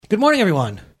Good morning,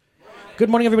 everyone. Good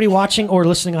morning, everybody watching or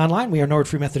listening online. We are Norwood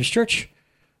Free Methodist Church.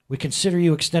 We consider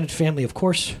you extended family, of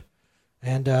course,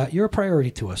 and you're a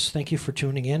priority to us. Thank you for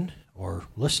tuning in or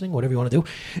listening, whatever you want to do.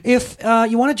 If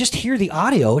you want to just hear the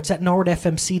audio, it's at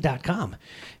norwoodfmc.com.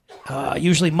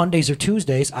 Usually Mondays or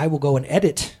Tuesdays, I will go and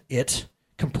edit it,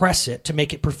 compress it to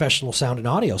make it professional sound and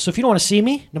audio. So if you don't want to see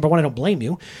me, number one, I don't blame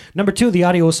you. Number two, the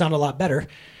audio will sound a lot better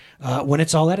when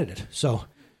it's all edited. So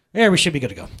there, we should be good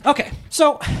to go. Okay,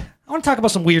 so I want to talk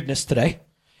about some weirdness today.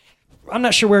 I'm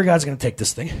not sure where God's going to take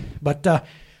this thing, but I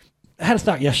had a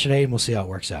thought yesterday, and we'll see how it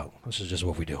works out. This is just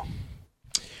what we do.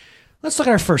 Let's look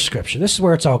at our first scripture. This is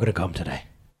where it's all going to come today.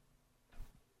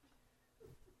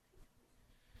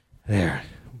 There.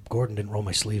 Gordon didn't roll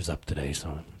my sleeves up today, so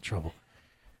I'm in trouble.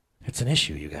 It's an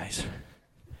issue, you guys.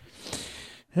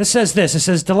 It says this. It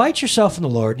says, delight yourself in the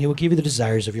Lord, and he will give you the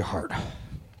desires of your heart.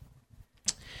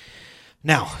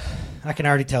 Now, I can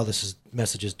already tell this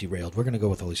message is derailed. We're going to go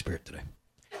with Holy Spirit today.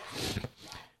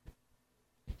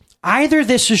 Either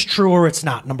this is true or it's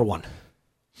not, number one.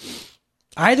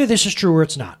 Either this is true or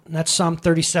it's not. And that's Psalm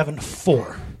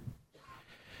 37:4.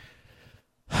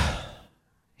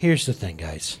 Here's the thing,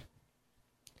 guys.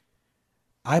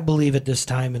 I believe at this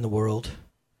time in the world,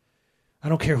 I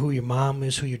don't care who your mom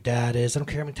is, who your dad is, I don't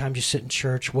care how many times you sit in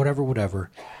church, whatever.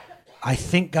 I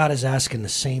think God is asking the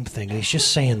same thing, and he's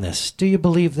just saying this. Do you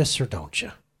believe this or don't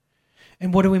you?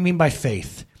 And what do we mean by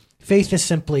faith? Faith is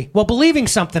simply, well, believing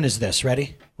something is this.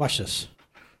 Ready? Watch this.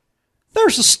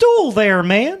 There's a stool there,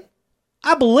 man.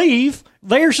 I believe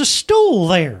there's a stool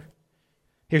there.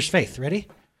 Here's faith. Ready?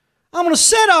 I'm going to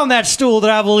sit on that stool that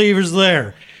I believe is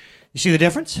there. You see the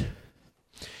difference?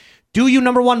 Do you,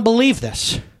 number one, believe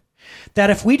this? That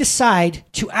if we decide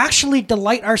to actually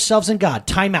delight ourselves in God,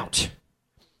 time out.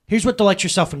 Here's what delight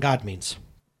yourself in God means.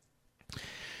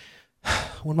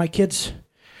 When my kids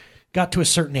got to a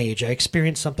certain age, I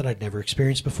experienced something I'd never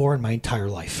experienced before in my entire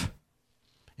life.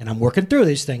 And I'm working through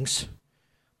these things,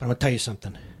 but I'm going to tell you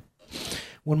something.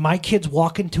 When my kids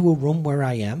walk into a room where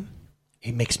I am,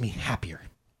 it makes me happier.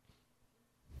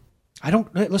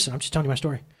 Listen, I'm just telling you my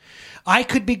story. I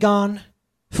could be gone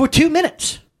for 2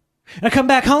 minutes, and I come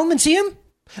back home and see him,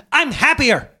 I'm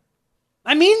happier.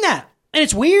 I mean that. And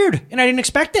it's weird, and I didn't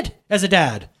expect it as a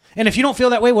dad. And if you don't feel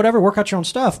that way, whatever, work out your own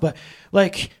stuff. But,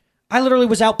 I literally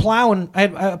was out plowing.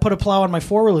 I put a plow on my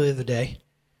four-wheeler the other day.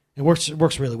 It works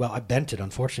really well. I bent it,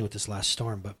 unfortunately, with this last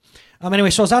storm. But anyway,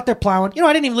 so I was out there plowing.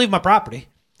 I didn't even leave my property.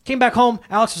 Came back home.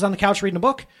 Alex was on the couch reading a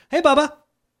book. Hey, Bubba.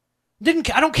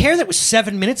 I don't care that it was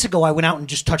 7 minutes ago I went out and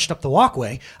just touched up the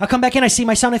walkway. I come back in, I see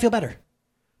my son, I feel better.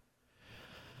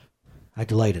 I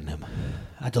delight in him.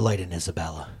 I delight in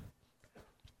Isabella.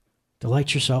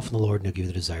 Delight yourself in the Lord and he'll give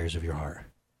you the desires of your heart.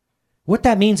 What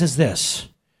that means is this.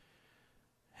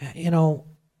 I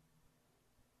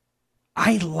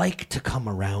like to come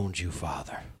around you,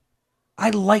 Father. I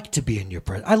like to be in your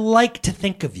presence. I like to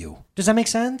think of you. Does that make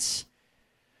sense?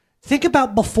 Think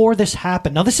about before this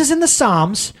happened. Now, this is in the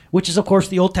Psalms, which is, of course,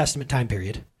 the Old Testament time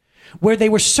period, where they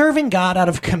were serving God out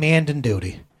of command and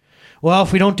duty. Well,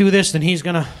 if we don't do this, then he's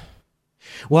going to...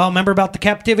 Well, remember about the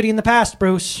captivity in the past,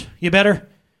 Bruce. You better...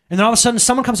 And then all of a sudden,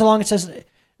 someone comes along and says,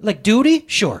 duty?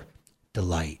 Sure.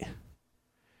 Delight.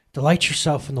 Delight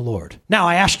yourself in the Lord. Now,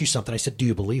 I ask you something. I said, do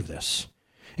you believe this?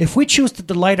 If we choose to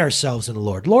delight ourselves in the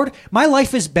Lord, Lord, my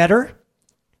life is better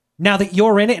now that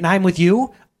you're in it and I'm with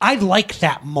you. I like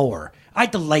that more. I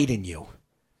delight in you.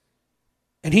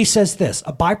 And he says this,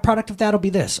 a byproduct of that will be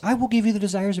this. I will give you the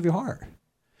desires of your heart.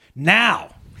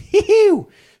 Now,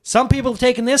 some people have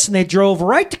taken this and they drove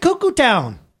right to Cuckoo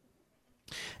Town.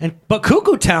 But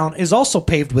Cuckoo Town is also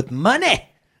paved with money.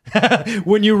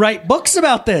 When you write books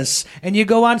about this and you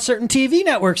go on certain TV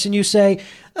networks and you say,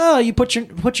 oh, you put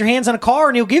your hands on a car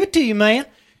and he'll give it to you, man.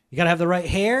 You got to have the right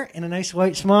hair and a nice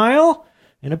white smile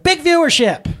and a big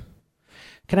viewership.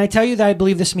 Can I tell you that I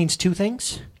believe this means two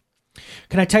things?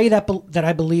 Can I tell you that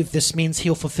I believe this means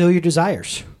he'll fulfill your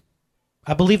desires?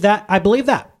 I believe that. I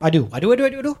do. I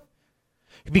do.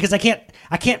 Because I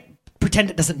can't pretend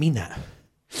it doesn't mean that.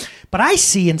 But I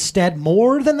see instead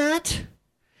more than that.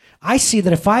 I see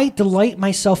that if I delight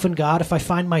myself in God, if I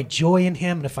find my joy in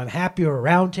him, and if I'm happier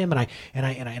around him and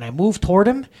I move toward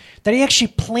him, that he actually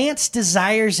plants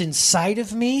desires inside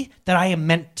of me that I am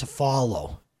meant to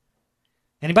follow.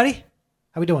 Anybody?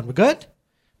 How we doing? We're good?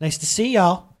 Nice to see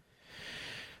y'all.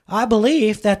 I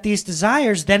believe that these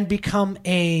desires then become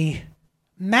a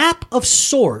map of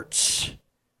sorts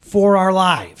for our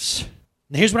lives.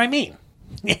 Now here's what I mean.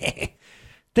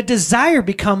 The desire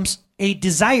becomes a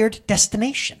desired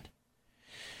destination.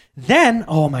 Then,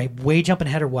 oh, am I way jumping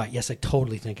ahead or what? Yes, I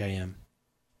totally think I am.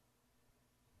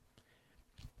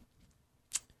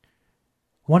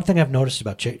 One thing I've noticed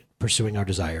about pursuing our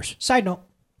desires, side note,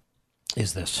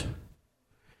 is this.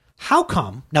 How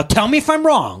come, now tell me if I'm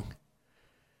wrong,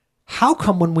 how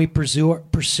come when we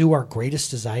pursue our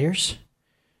greatest desires,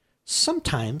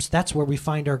 sometimes that's where we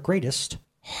find our greatest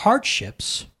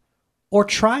hardships or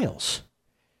trials?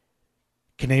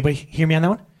 Can anybody hear me on that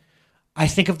one? I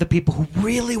think of the people who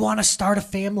really want to start a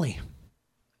family,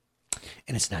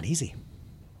 and it's not easy.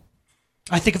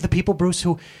 I think of the people, Bruce,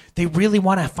 who they really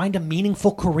want to find a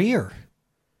meaningful career,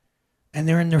 and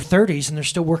they're in their 30s and they're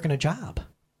still working a job.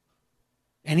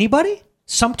 Anybody?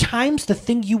 Sometimes the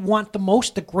thing you want the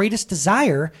most, the greatest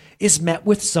desire, is met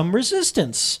with some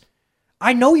resistance.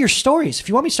 I know your stories. If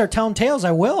you want me to start telling tales,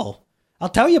 I will. I'll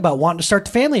tell you about wanting to start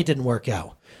the family. It didn't work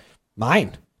out.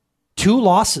 Mine. 2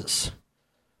 losses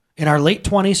in our late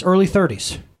 20s, early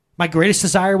 30s. My greatest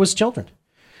desire was children.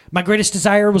 My greatest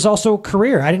desire was also a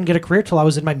career. I didn't get a career till I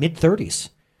was in my mid-30s.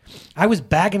 I was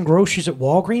bagging groceries at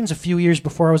Walgreens a few years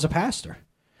before I was a pastor.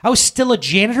 I was still a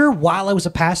janitor while I was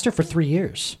a pastor for 3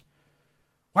 years.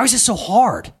 Why was this so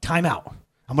hard? Time out.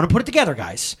 I'm going to put it together,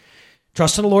 guys.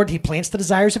 Trust in the Lord. He plants the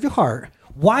desires of your heart.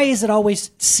 Why does it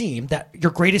always seem that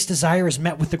your greatest desire is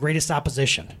met with the greatest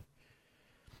opposition?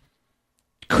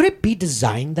 Could it be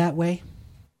designed that way?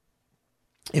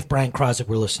 If Brian Krosick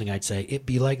were listening, I'd say it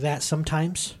be like that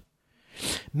sometimes.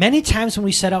 Many times when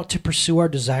we set out to pursue our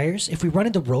desires, if we run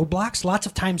into roadblocks, lots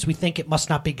of times we think it must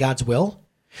not be God's will.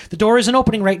 The door isn't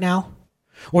opening right now.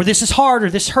 Or this is hard,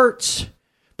 or this hurts.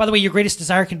 By the way, your greatest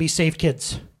desire can be save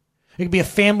kids. It can be a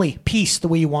family peace the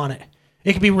way you want it.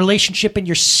 It can be a relationship in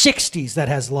your 60s that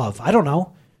has love. I don't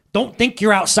know. Don't think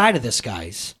you're outside of this,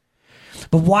 guys.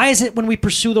 But why is it when we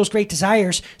pursue those great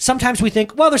desires, sometimes we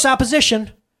think, well, there's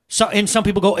opposition. And some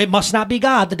people go, it must not be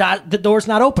God. The door's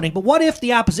not opening. But what if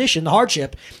the opposition, the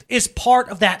hardship, is part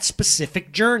of that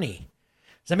specific journey?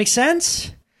 Does that make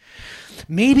sense?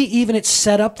 Maybe even it's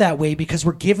set up that way because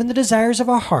we're given the desires of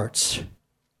our hearts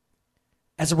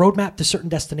as a roadmap to certain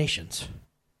destinations.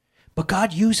 But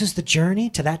God uses the journey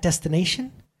to that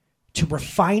destination to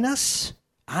refine us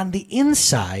on the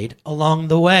inside along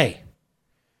the way.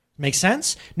 Make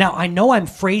sense? Now, I know I'm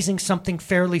phrasing something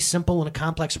fairly simple in a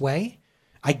complex way.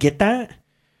 I get that.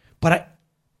 But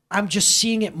I'm just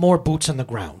seeing it more boots on the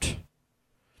ground.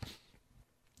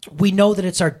 We know that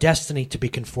it's our destiny to be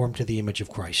conformed to the image of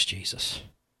Christ Jesus.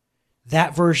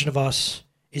 That version of us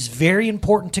is very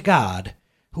important to God,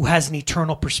 who has an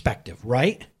eternal perspective,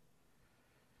 right?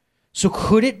 So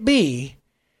could it be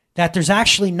that there's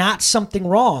actually not something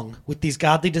wrong with these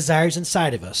godly desires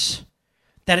inside of us,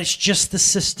 that it's just the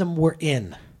system we're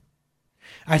in?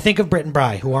 I think of Britt and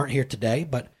Bri, who aren't here today,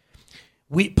 but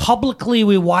we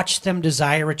watched them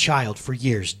desire a child for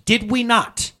years. Did we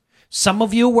not? Some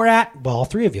of you were all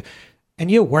 3 of you, and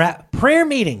you were at prayer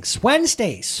meetings,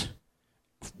 Wednesdays,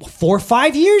 4 or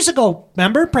 5 years ago.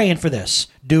 Remember praying for this?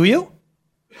 Do you?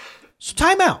 So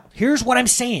time out. Here's what I'm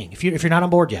saying, if you're not on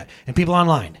board yet, and people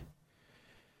online.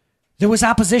 There was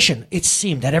opposition, it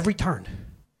seemed, at every turn.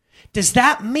 Does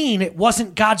that mean it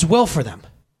wasn't God's will for them?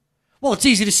 Well, it's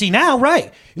easy to see now,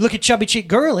 right? You look at Chubby Cheek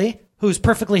Girly, who's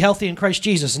perfectly healthy in Christ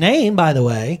Jesus' name, by the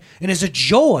way, and is a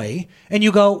joy, and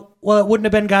you go, well, it wouldn't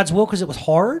have been God's will because it was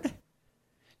hard?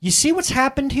 You see what's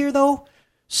happened here, though?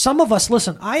 Some of us,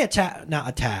 listen, I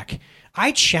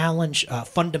challenge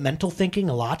fundamental thinking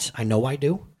a lot. I know I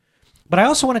do. But I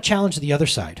also want to challenge the other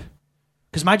side,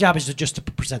 because my job is just to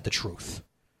present the truth.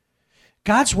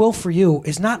 God's will for you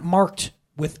is not marked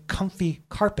with comfy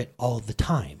carpet all the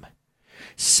time.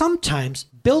 Sometimes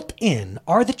built in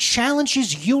are the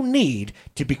challenges you need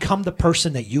to become the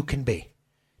person that you can be.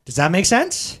 Does that make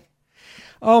sense?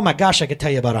 Oh my gosh, I could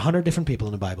tell you about 100 different people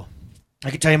in the Bible.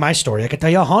 I could tell you my story. I could tell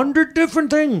you 100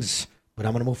 different things, but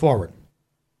I'm going to move forward.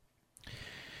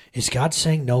 Is God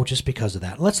saying no just because of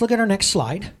that? Let's look at our next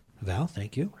slide. Val,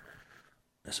 thank you.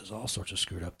 This is all sorts of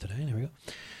screwed up today. There we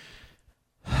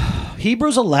go.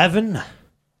 Hebrews 11,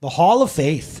 the Hall of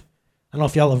Faith. I don't know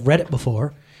if y'all have read it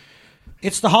before.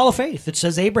 It's the Hall of Faith. It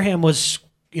says Abraham was,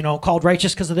 called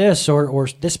righteous because of this, or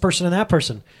this person and that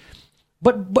person.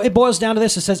 But it boils down to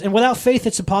this. It says, and without faith,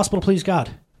 it's impossible to please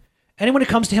God. Anyone who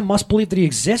comes to him must believe that he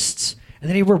exists and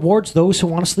that he rewards those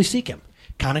who honestly seek him.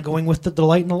 Kind of going with the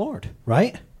delight in the Lord,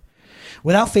 right?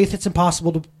 Without faith, it's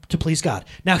impossible to please God.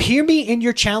 Now, hear me in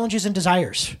your challenges and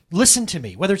desires. Listen to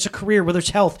me, whether it's a career, whether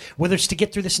it's health, whether it's to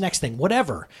get through this next thing,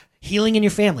 whatever. Healing in your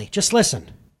family. Just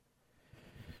listen.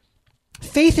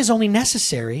 Faith is only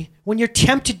necessary when you're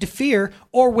tempted to fear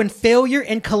or when failure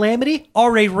and calamity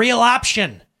are a real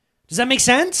option. Does that make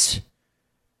sense?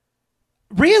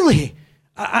 Really?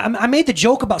 I made the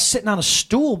joke about sitting on a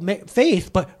stool,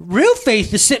 faith, but real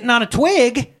faith is sitting on a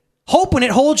twig. Hope when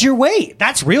it holds your weight.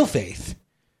 That's real faith.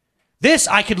 This,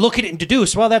 I could look at it and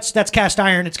deduce, well, that's cast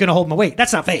iron. It's going to hold my weight.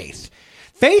 That's not faith.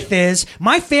 Faith is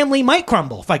my family might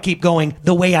crumble if I keep going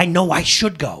the way I know I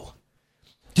should go.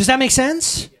 Does that make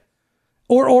sense?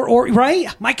 Or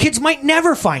right? My kids might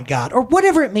never find God or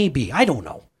whatever it may be. I don't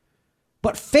know.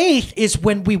 But faith is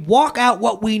when we walk out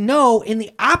what we know in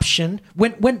the option,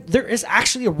 when there is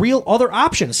actually a real other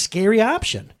option, a scary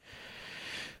option.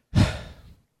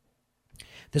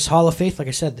 This hall of faith, like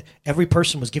I said, every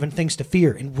person was given things to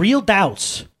fear and real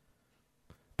doubts.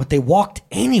 But they walked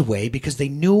anyway because they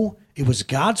knew it was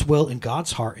God's will in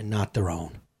God's heart and not their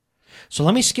own. So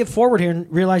let me skip forward here and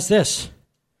realize this.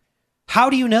 How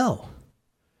do you know?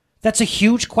 That's a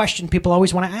huge question people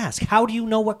always want to ask. How do you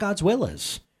know what God's will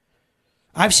is?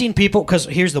 I've seen people, because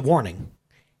here's the warning.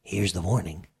 Here's the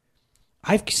warning.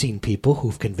 I've seen people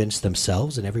who've convinced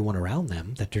themselves and everyone around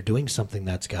them that they're doing something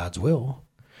that's God's will.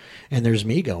 And there's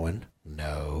me going,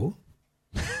 no,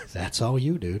 that's all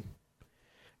you, dude.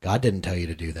 God didn't tell you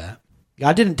to do that.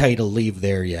 God didn't tell you to leave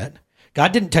there yet.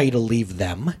 God didn't tell you to leave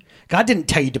them. God didn't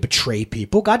tell you to betray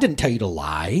people. God didn't tell you to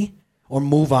lie or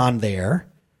move on there.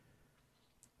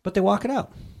 But they walk it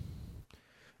out.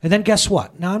 And then guess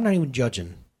what? Now, I'm not even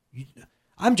judging.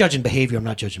 I'm judging behavior. I'm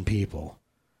not judging people.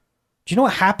 Do you know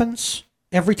what happens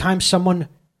every time someone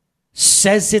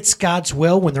says it's God's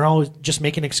will when they're always just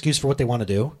making an excuse for what they want to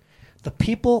do? The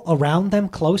people around them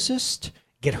closest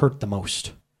get hurt the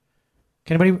most.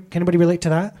 Can anybody relate to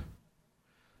that?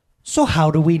 So how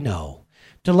do we know?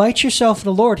 Delight yourself in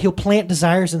the Lord. He'll plant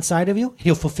desires inside of you.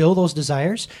 He'll fulfill those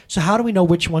desires. So how do we know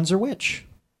which ones are which?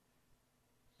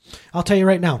 I'll tell you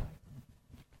right now.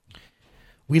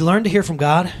 We learn to hear from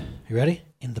God. You ready?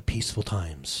 In the peaceful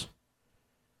times.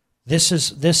 This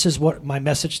is what my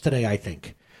message today, I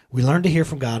think. We learn to hear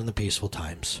from God in the peaceful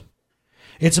times.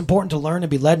 It's important to learn and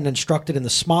be led and instructed in the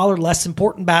smaller, less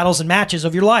important battles and matches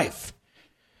of your life.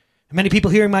 Many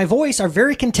people hearing my voice are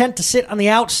very content to sit on the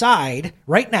outside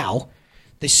right now.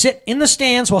 They sit in the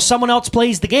stands while someone else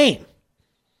plays the game.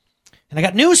 And I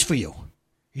got news for you.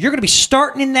 You're going to be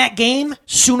starting in that game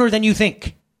sooner than you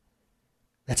think.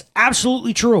 That's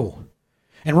absolutely true.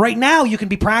 And right now you can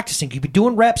be practicing. You can be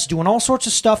doing reps, doing all sorts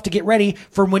of stuff to get ready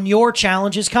for when your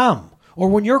challenges come or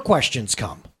when your questions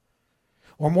come.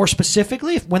 Or more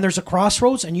specifically, when there's a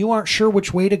crossroads and you aren't sure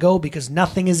which way to go because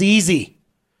nothing is easy.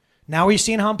 Now are you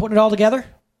seeing how I'm putting it all together?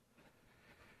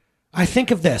 I think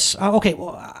of this. Okay,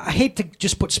 well, I hate to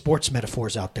just put sports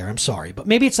metaphors out there. I'm sorry. But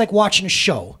maybe it's like watching a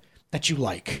show that you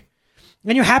like.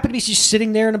 And you happen to be just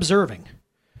sitting there and observing.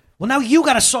 Well, now you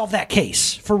got to solve that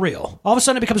case for real. All of a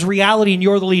sudden it becomes reality and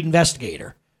you're the lead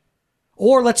investigator.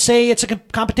 Or let's say it's a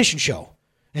competition show.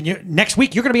 And next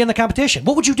week you're going to be in the competition.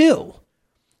 What would you do?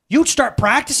 You'd start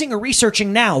practicing or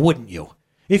researching now, wouldn't you?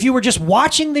 If you were just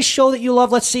watching this show that you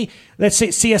love, let's say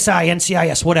CSI,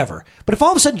 NCIS, whatever. But if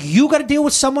all of a sudden you got to deal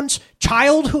with someone's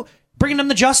child bringing them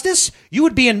to justice, you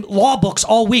would be in law books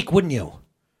all week, wouldn't you?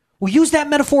 Well, use that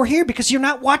metaphor here because you're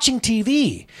not watching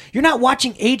TV. You're not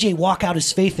watching AJ walk out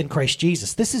his faith in Christ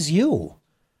Jesus. This is you.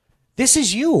 This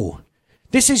is you.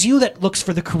 This is you that looks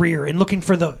for the career and looking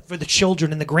for the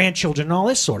children and the grandchildren and all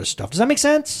this sort of stuff. Does that make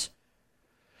sense?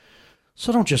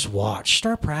 So don't just watch.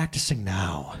 Start practicing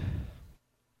now.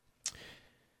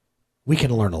 We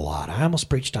can learn a lot. I almost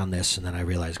preached on this, and then I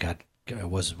realized God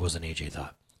was an AJ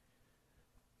thought.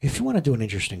 If you want to do an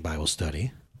interesting Bible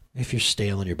study, if you're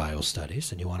stale in your Bible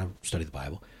studies and you want to study the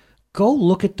Bible, go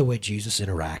look at the way Jesus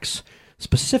interacts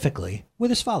specifically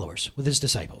with his followers, with his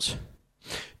disciples.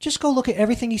 Just go look at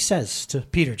everything he says to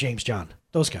Peter, James, John,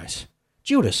 those guys,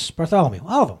 Judas, Bartholomew,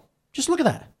 all of them. Just look at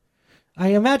that. I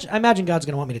imagine God's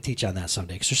going to want me to teach on that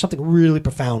someday because there's something really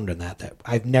profound in that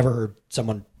I've never heard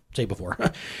someone say before.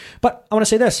 But I want to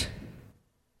say this.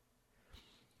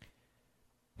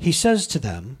 He says to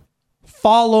them,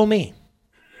 follow me,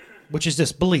 which is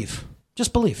this, believe.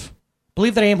 Just believe.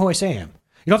 Believe that I am who I say I am.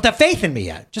 You don't have to have faith in me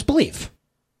yet. Just believe.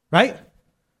 Right?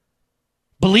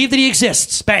 Believe that he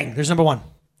exists. Bang. There's number one.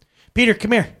 Peter,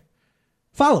 come here.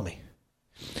 Follow me.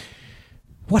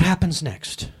 What happens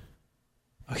next?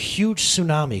 A huge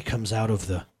tsunami comes out of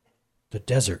the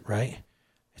desert, right?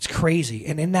 It's crazy.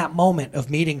 And in that moment of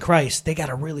meeting Christ, they got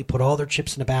to really put all their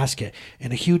chips in a basket.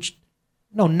 And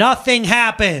nothing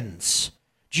happens.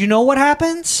 Do you know what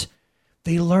happens?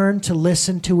 They learn to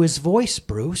listen to his voice,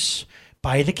 Bruce,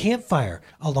 by the campfire,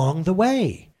 along the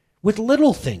way, with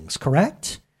little things,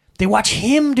 correct? They watch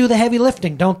him do the heavy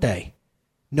lifting, don't they?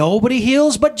 Nobody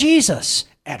heals but Jesus,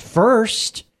 at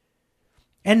first.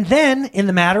 And then, in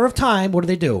the matter of time, what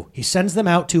do? He sends them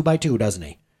out 2 by 2, doesn't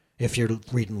he? If you're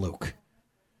reading Luke.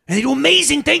 And they do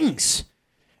amazing things.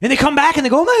 And they come back and they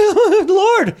go, oh my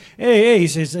Lord. Hey, he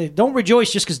says, don't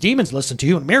rejoice just because demons listen to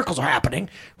you and miracles are happening.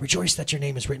 Rejoice that your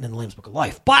name is written in the Lamb's Book of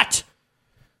Life. But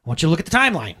I want you to look at the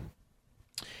timeline.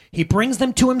 He brings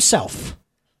them to himself.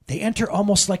 They enter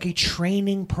almost like a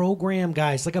training program,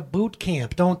 guys, like a boot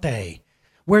camp, don't they?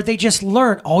 Where they just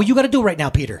learn, all you got to do right now,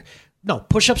 Peter. No,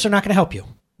 push-ups are not going to help you.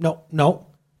 No,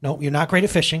 you're not great at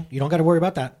fishing. You don't got to worry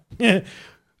about that.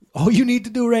 All you need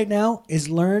to do right now is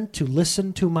learn to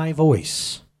listen to my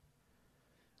voice.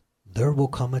 There will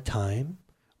come a time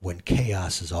when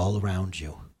chaos is all around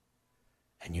you,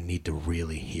 and you need to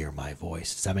really hear my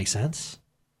voice. Does that make sense?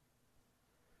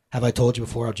 Have I told you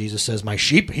before how Jesus says, my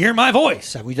sheep hear my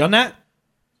voice? Have we done that?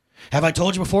 Have I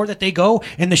told you before that they go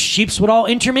and the sheeps would all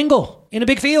intermingle in a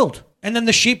big field? And then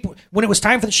the sheep, when it was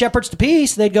time for the shepherds to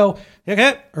peace, they'd go,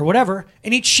 okay, or whatever.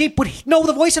 And each sheep would know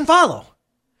the voice and follow.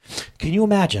 Can you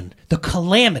imagine the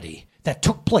calamity that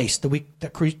took place the week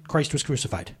that Christ was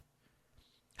crucified?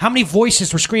 How many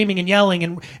voices were screaming and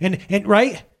yelling and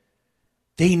right?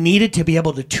 They needed to be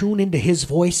able to tune into his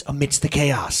voice amidst the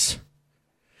chaos.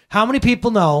 How many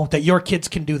people know that your kids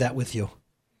can do that with you?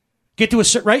 Get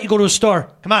to right? You go to a store.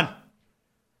 Come on.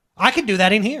 I can do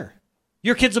that in here.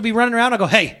 Your kids will be running around. I'll go,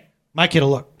 hey, my kid will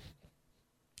look.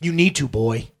 You need to,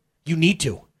 boy. You need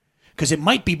to. Because it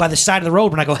might be by the side of the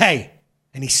road when I go, hey,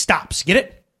 and he stops. Get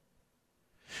it?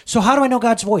 So how do I know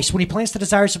God's voice? When he plants the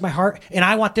desires of my heart, and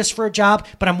I want this for a job,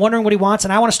 but I'm wondering what he wants,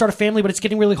 and I want to start a family, but it's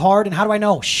getting really hard, and how do I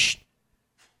know? Shh.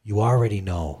 You already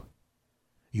know.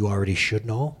 You already should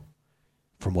know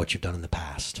from what you've done in the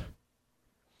past.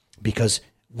 Because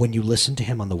when you listen to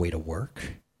him on the way to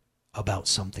work about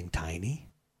something tiny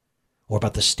or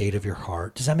about the state of your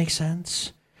heart, does that make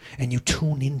sense? And you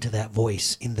tune into that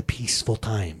voice in the peaceful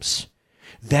times.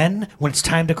 Then when it's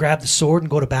time to grab the sword and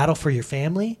go to battle for your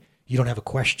family, you don't have a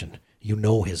question. You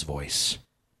know his voice.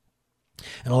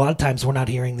 And a lot of times we're not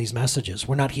hearing these messages.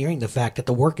 We're not hearing the fact that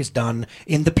the work is done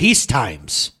in the peace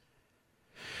times.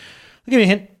 I'll give you a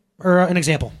hint or an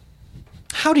example.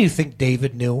 How do you think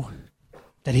David knew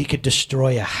that he could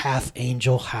destroy a half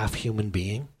angel, half human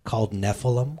being called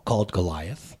Nephilim, called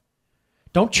Goliath?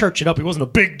 Don't church it up. He wasn't a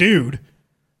big dude.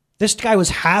 This guy was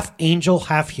half angel,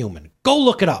 half human. Go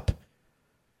look it up.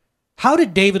 How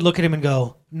did David look at him and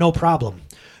go, no problem?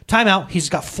 Time out. He's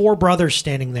got 4 brothers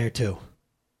standing there too.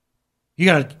 You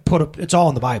got to put up, it's all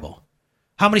in the Bible.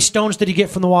 How many stones did he get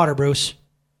from the water, Bruce?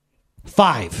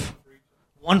 5.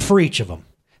 1 for each of them.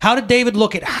 How did David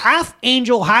look at half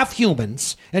angel, half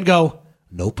humans and go,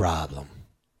 no problem?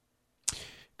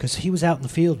 Because he was out in the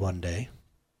field one day,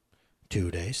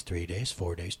 2 days, 3 days,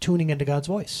 4 days, tuning into God's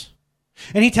voice.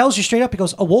 And he tells you straight up, he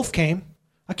goes, a wolf came.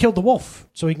 I killed the wolf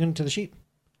so he can get into the sheep.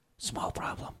 Small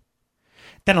problem.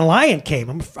 Then a lion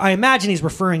came. I imagine he's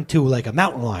referring to like a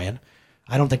mountain lion.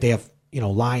 I don't think they have,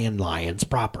 lions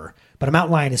proper. But a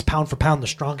mountain lion is pound for pound the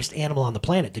strongest animal on the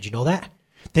planet. Did you know that?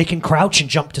 They can crouch and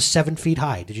jump to 7 feet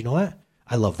high. Did you know that?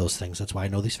 I love those things. That's why I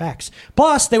know these facts.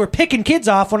 Plus, they were picking kids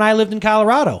off when I lived in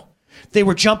Colorado. They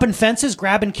were jumping fences,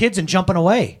 grabbing kids, and jumping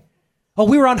away. Oh,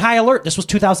 we were on high alert. This was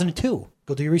 2002.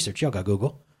 Go do your research. Y'all got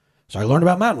Google. So I learned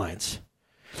about mountain lions.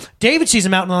 David sees a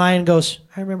mountain lion and goes,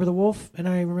 I remember the wolf, and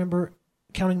I remember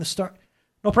counting the star.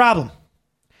 No problem.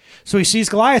 So he sees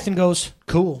Goliath and goes,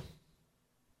 cool.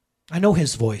 I know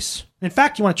his voice. In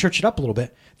fact, you want to church it up a little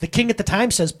bit. The king at the time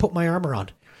says, put my armor on.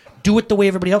 Do it the way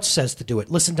everybody else says to do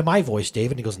it. Listen to my voice,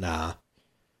 David. And he goes, nah,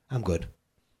 I'm good.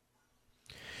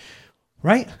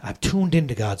 Right? I've tuned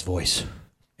into God's voice.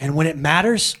 And when it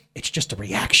matters, it's just a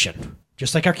reaction,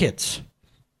 just like our kids.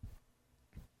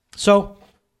 So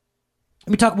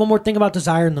let me talk one more thing about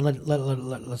desire, and then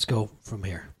let's go from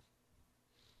here.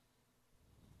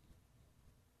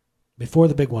 Before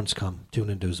the big ones come, tune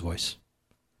into his voice.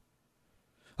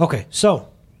 Okay, so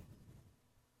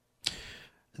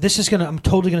I'm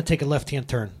totally going to take a left-hand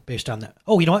turn based on that.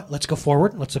 Oh, you know what? Let's go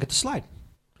forward. Let's look at the slide.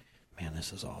 Man,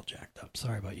 this is all jacked up.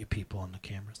 Sorry about you people on the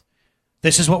cameras.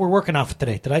 This is what we're working off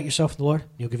today. Delight yourself in the Lord.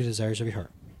 You'll give you the desires of your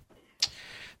heart.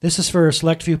 This is for a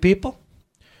select few people,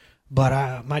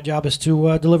 but my job is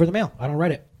to deliver the mail. I don't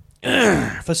write it.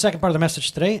 For the second part of the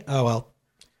message today,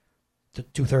 the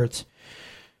 2/3.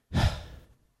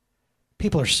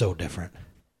 People are so different.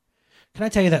 Can I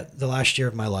tell you that the last year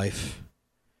of my life,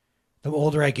 the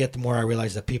older I get, the more I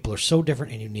realize that people are so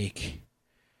different and unique.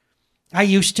 I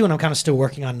used to, and I'm kind of still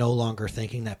working on no longer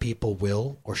thinking that people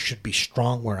will or should be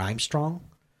strong where I'm strong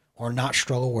or not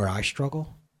struggle where I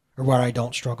struggle or where I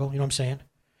don't struggle. You know what I'm saying?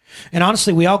 And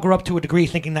honestly, we all grew up to a degree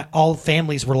thinking that all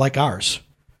families were like ours,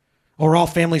 or all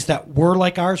families that were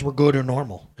like ours were good or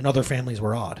normal and other families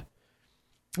were odd.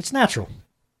 It's natural.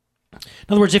 In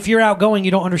other words, if you're outgoing,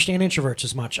 you don't understand introverts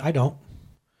as much. I don't.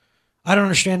 I don't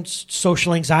understand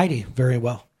social anxiety very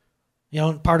well.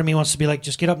 Part of me wants to be like,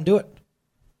 just get up and do it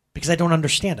because I don't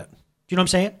understand it. Do you know what I'm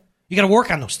saying? You got to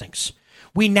work on those things.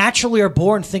 We naturally are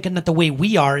born thinking that the way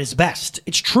we are is best.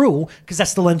 It's true because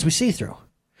that's the lens we see through.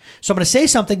 So I'm going to say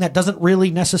something that doesn't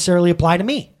really necessarily apply to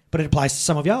me, but it applies to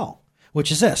some of y'all,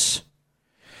 which is this.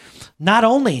 Not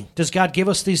only does God give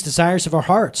us these desires of our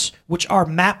hearts, which are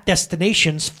map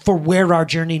destinations for where our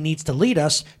journey needs to lead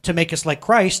us to make us like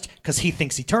Christ, because he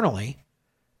thinks eternally,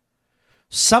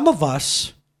 some of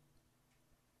us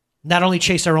not only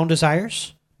chase our own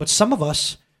desires, but some of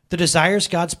us, the desires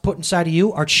God's put inside of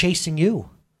you are chasing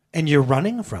you, and you're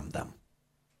running from them.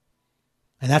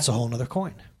 And that's a whole nother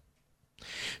coin.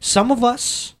 Some of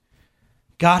us,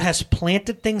 God has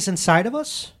planted things inside of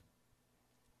us,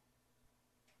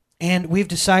 and we've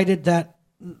decided that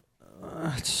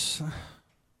I'm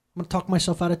going to talk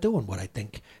myself out of doing what I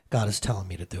think God is telling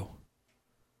me to do.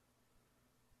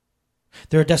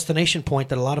 There's a destination point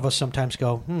that a lot of us sometimes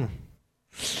go,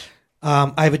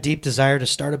 I have a deep desire to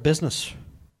start a business,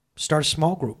 start a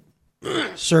small group,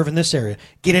 serve in this area,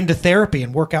 get into therapy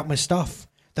and work out my stuff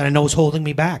that I know is holding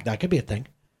me back. That could be a thing.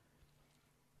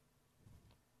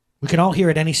 We can all hear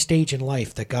at any stage in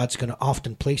life that God's going to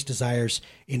often place desires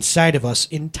inside of us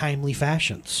in timely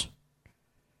fashions.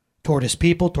 Toward his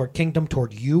people, toward kingdom,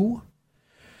 toward you.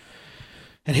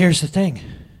 And here's the thing.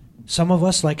 Some of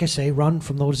us, like I say, run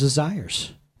from those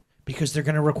desires because they're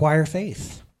going to require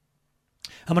faith.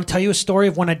 I'm going to tell you a story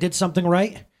of when I did something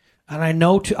right, and I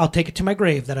know I'll take it to my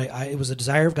grave that it was a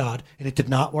desire of God, and it did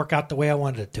not work out the way I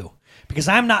wanted it to. Because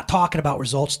I'm not talking about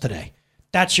results today.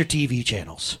 That's your TV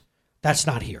channels. That's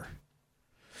not here.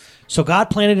 So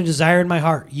God planted a desire in my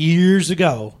heart years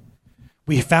ago.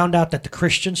 We found out that the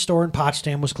Christian store in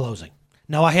Potsdam was closing.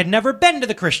 Now, I had never been to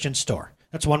the Christian store.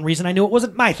 That's one reason I knew it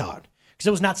wasn't my thought, because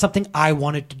it was not something I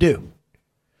wanted to do.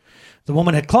 The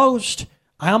woman had closed.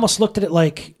 I almost looked at it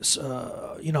like,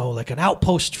 like an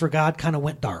outpost for God kind of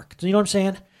went dark. Do you know what I'm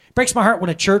saying? It breaks my heart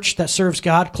when a church that serves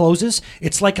God closes.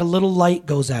 It's like a little light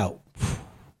goes out.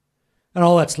 And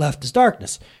all that's left is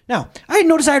darkness. Now, I had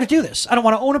no desire to do this. I don't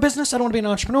want to own a business. I don't want to be an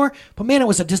entrepreneur. But man, it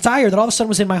was a desire that all of a sudden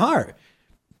was in my heart.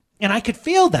 And I could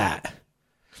feel that.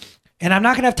 And I'm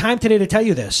not going to have time today to tell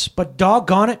you this, but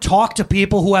doggone it, talk to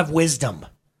people who have wisdom.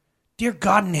 Dear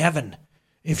God in heaven,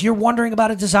 if you're wondering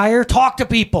about a desire, talk to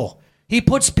people. He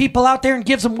puts people out there and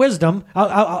gives them wisdom.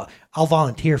 I'll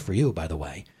volunteer for you, by the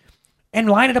way. And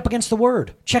line it up against the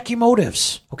word. Check your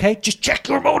motives, okay? Just check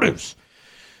your motives.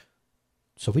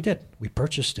 So we did. We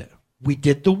purchased it. We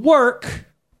did the work.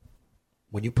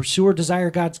 When you pursue a desire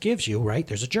God gives you, right,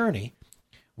 there's a journey.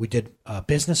 We did a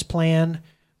business plan,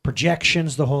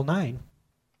 projections, the whole nine.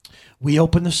 We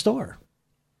opened the store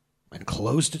and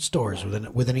closed its doors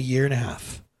within a year and a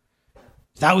half.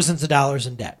 Thousands of dollars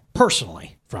in debt,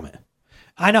 personally, from it.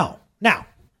 I know. Now,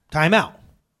 time out.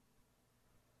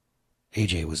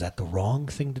 AJ, was that the wrong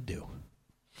thing to do?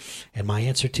 And my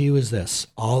answer to you is this.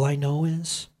 All I know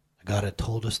is God had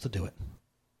told us to do it.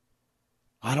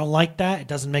 I don't like that. It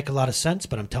doesn't make a lot of sense,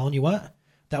 but I'm telling you what.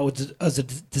 That was a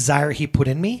desire he put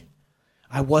in me.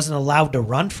 I wasn't allowed to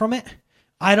run from it.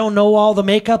 I don't know all the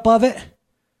makeup of it.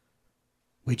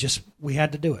 We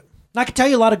had to do it. And I can tell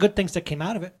you a lot of good things that came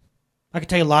out of it. I can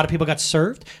tell you a lot of people got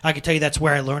served. I can tell you that's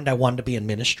where I learned I wanted to be in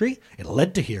ministry. It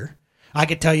led to here. I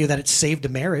could tell you that it saved a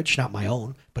marriage, not my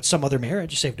own, but some other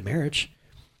marriage saved a marriage.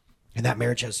 And that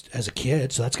marriage has a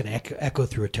kid, so that's going to echo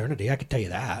through eternity. I can tell you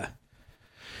that.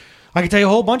 I can tell you a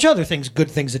whole bunch of other things, good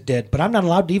things it did, but I'm not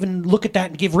allowed to even look at that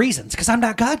and give reasons because I'm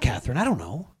not God, Catherine. I don't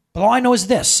know. But all I know is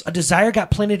this. A desire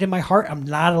got planted in my heart. I'm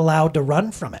not allowed to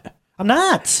run from it. I'm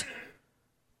not.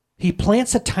 He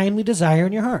plants a timely desire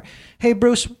in your heart. Hey,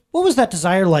 Bruce, what was that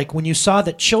desire like when you saw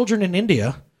that children in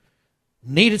India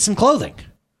needed some clothing?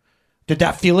 Did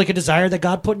that feel like a desire that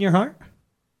God put in your heart?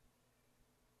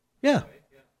 Yeah.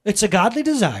 It's a godly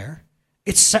desire.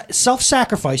 It's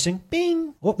self-sacrificing.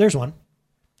 Bing. Oh, there's one.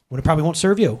 When it probably won't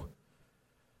serve you.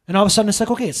 And all of a sudden it's like,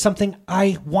 okay, it's something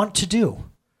I want to do.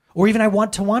 Or even I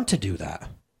want to do that.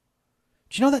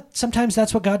 Do you know that sometimes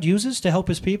that's what God uses to help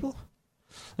his people?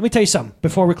 Let me tell you something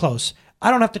before we close.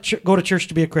 I don't have to go to church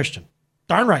to be a Christian.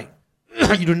 Darn right.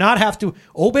 You do not have to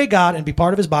obey God and be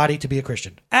part of his body to be a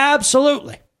Christian.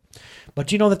 Absolutely. But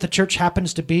do you know that the church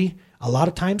happens to be, a lot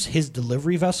of times, his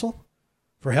delivery vessel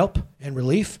for help and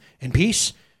relief and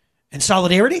peace and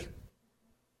solidarity?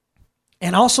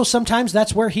 And also sometimes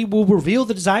that's where he will reveal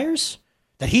the desires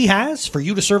that he has for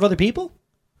you to serve other people.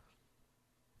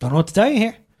 Don't know what to tell you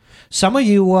here. Some of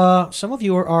you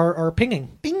are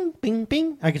pinging. Bing, bing,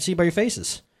 bing. I can see by your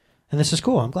faces. And this is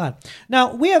cool. I'm glad.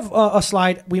 Now, we have a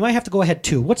slide. We might have to go ahead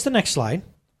too. What's the next slide?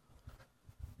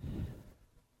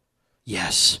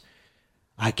 Yes.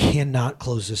 I cannot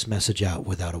close this message out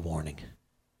without a warning.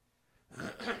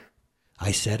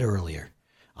 I said earlier,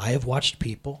 I have watched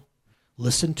people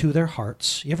listen to their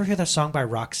hearts. You ever hear that song by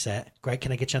Roxette? Greg,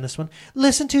 can I get you on this one?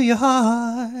 Listen to your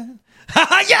heart.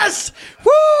 Yes!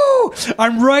 Woo!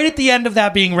 I'm right at the end of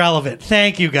that being relevant.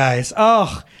 Thank you, guys.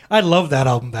 Oh, I love that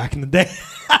album back in the day.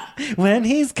 When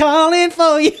he's calling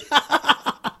for you.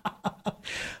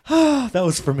 That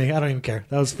was for me. I don't even care.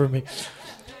 That was for me.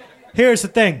 Here's the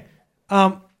thing.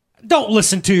 Don't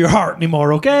listen to your heart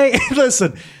anymore, okay?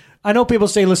 Listen, I know people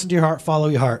say listen to your heart, follow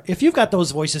your heart. If you've got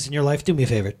those voices in your life, do me a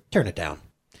favor, turn it down.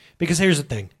 Because here's the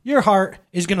thing. Your heart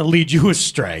is going to lead you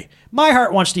astray. My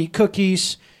heart wants to eat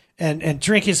cookies and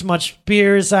drink as much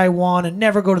beer as I want and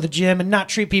never go to the gym and not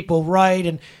treat people right.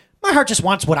 And my heart just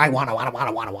wants what I want.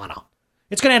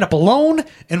 It's going to end up alone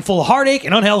and full of heartache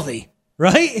and unhealthy,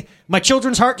 right? My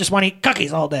children's heart just want to eat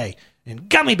cookies all day and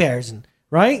gummy bears, and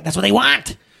right? That's what they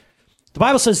want. The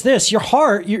Bible says this, your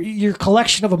heart, your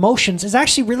collection of emotions is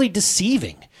actually really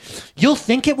deceiving. You'll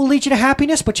think it will lead you to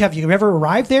happiness, but have you ever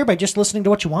arrived there by just listening to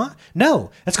what you want?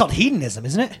 No, that's called hedonism,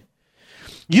 isn't it?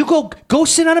 You go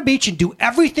sit on a beach and do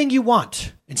everything you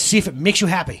want and see if it makes you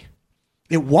happy.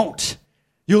 It won't.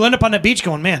 You'll end up on the beach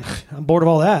going, man, I'm bored of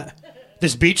all that.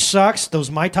 This beach sucks.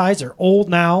 Those Mai Tais are old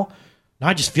now. Now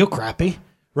I just feel crappy,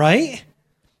 right?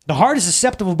 The heart is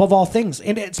susceptible above all things,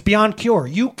 and it's beyond cure.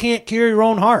 You can't cure your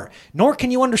own heart, nor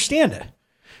can you understand it.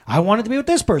 I wanted to be with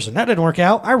this person. That didn't work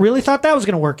out. I really thought that was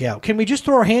going to work out. Can we just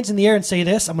throw our hands in the air and say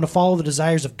this? I'm going to follow the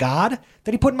desires of God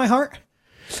that he put in my heart.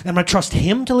 And I'm going to trust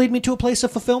him to lead me to a place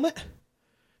of fulfillment.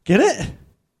 Get it?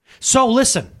 So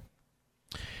listen,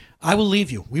 I will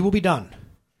leave you. We will be done.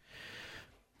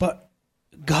 But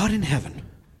God in heaven,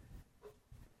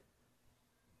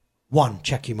 one,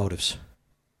 check your motives.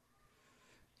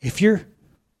 If you're,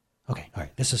 okay, all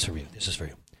right, this is for you. This is for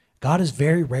you. God is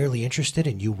very rarely interested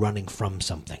in you running from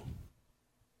something.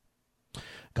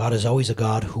 God is always a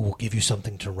God who will give you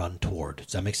something to run toward.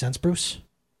 Does that make sense, Bruce?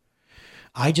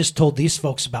 I just told these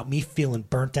folks about me feeling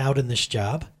burnt out in this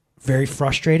job, very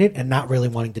frustrated, and not really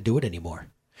wanting to do it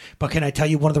anymore. But can I tell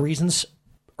you one of the reasons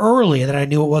early that I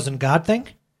knew it wasn't a God thing?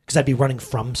 Because I'd be running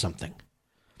from something.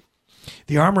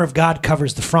 The armor of God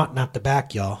covers the front, not the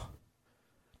back, y'all.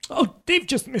 Oh, they've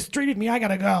just mistreated me. I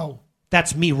gotta go.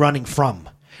 That's me running from.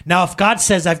 Now, if God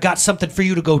says, I've got something for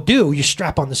you to go do, you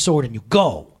strap on the sword and you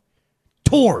go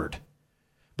toward.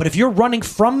 But if you're running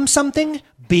from something,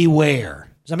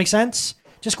 beware. Does that make sense?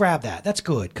 Just grab that. That's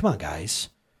good. Come on, guys.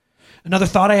 Another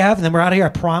thought I have, and then we're out of here, I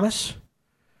promise,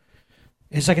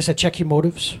 is, like I said, check your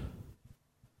motives.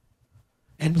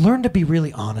 And learn to be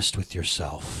really honest with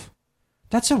yourself.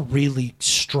 That's a really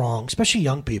strong, especially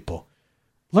young people.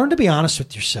 Learn to be honest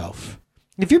with yourself.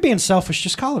 If you're being selfish,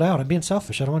 just call it out. I'm being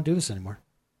selfish. I don't want to do this anymore.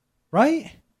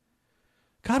 Right?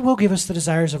 God will give us the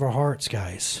desires of our hearts,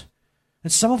 guys.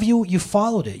 And some of you, you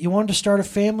followed it. You wanted to start a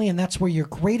family, and that's where your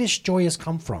greatest joy has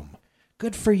come from.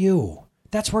 Good for you.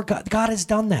 That's where God has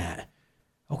done that.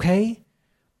 Okay?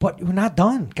 But we're not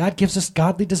done. God gives us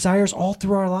godly desires all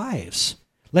through our lives.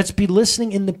 Let's be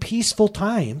listening in the peaceful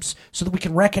times so that we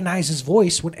can recognize his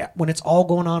voice when it's all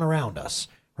going on around us.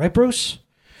 Right, Bruce?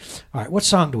 All right, what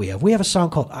song do we have? We have a song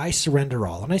called I Surrender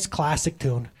All, a nice classic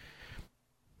tune.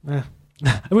 I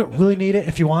don't really need it.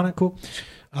 If you want it, cool.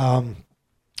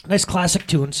 Nice classic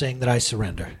tune saying that I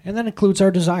surrender. And that includes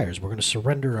our desires. We're going to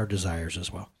surrender our desires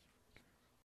as well.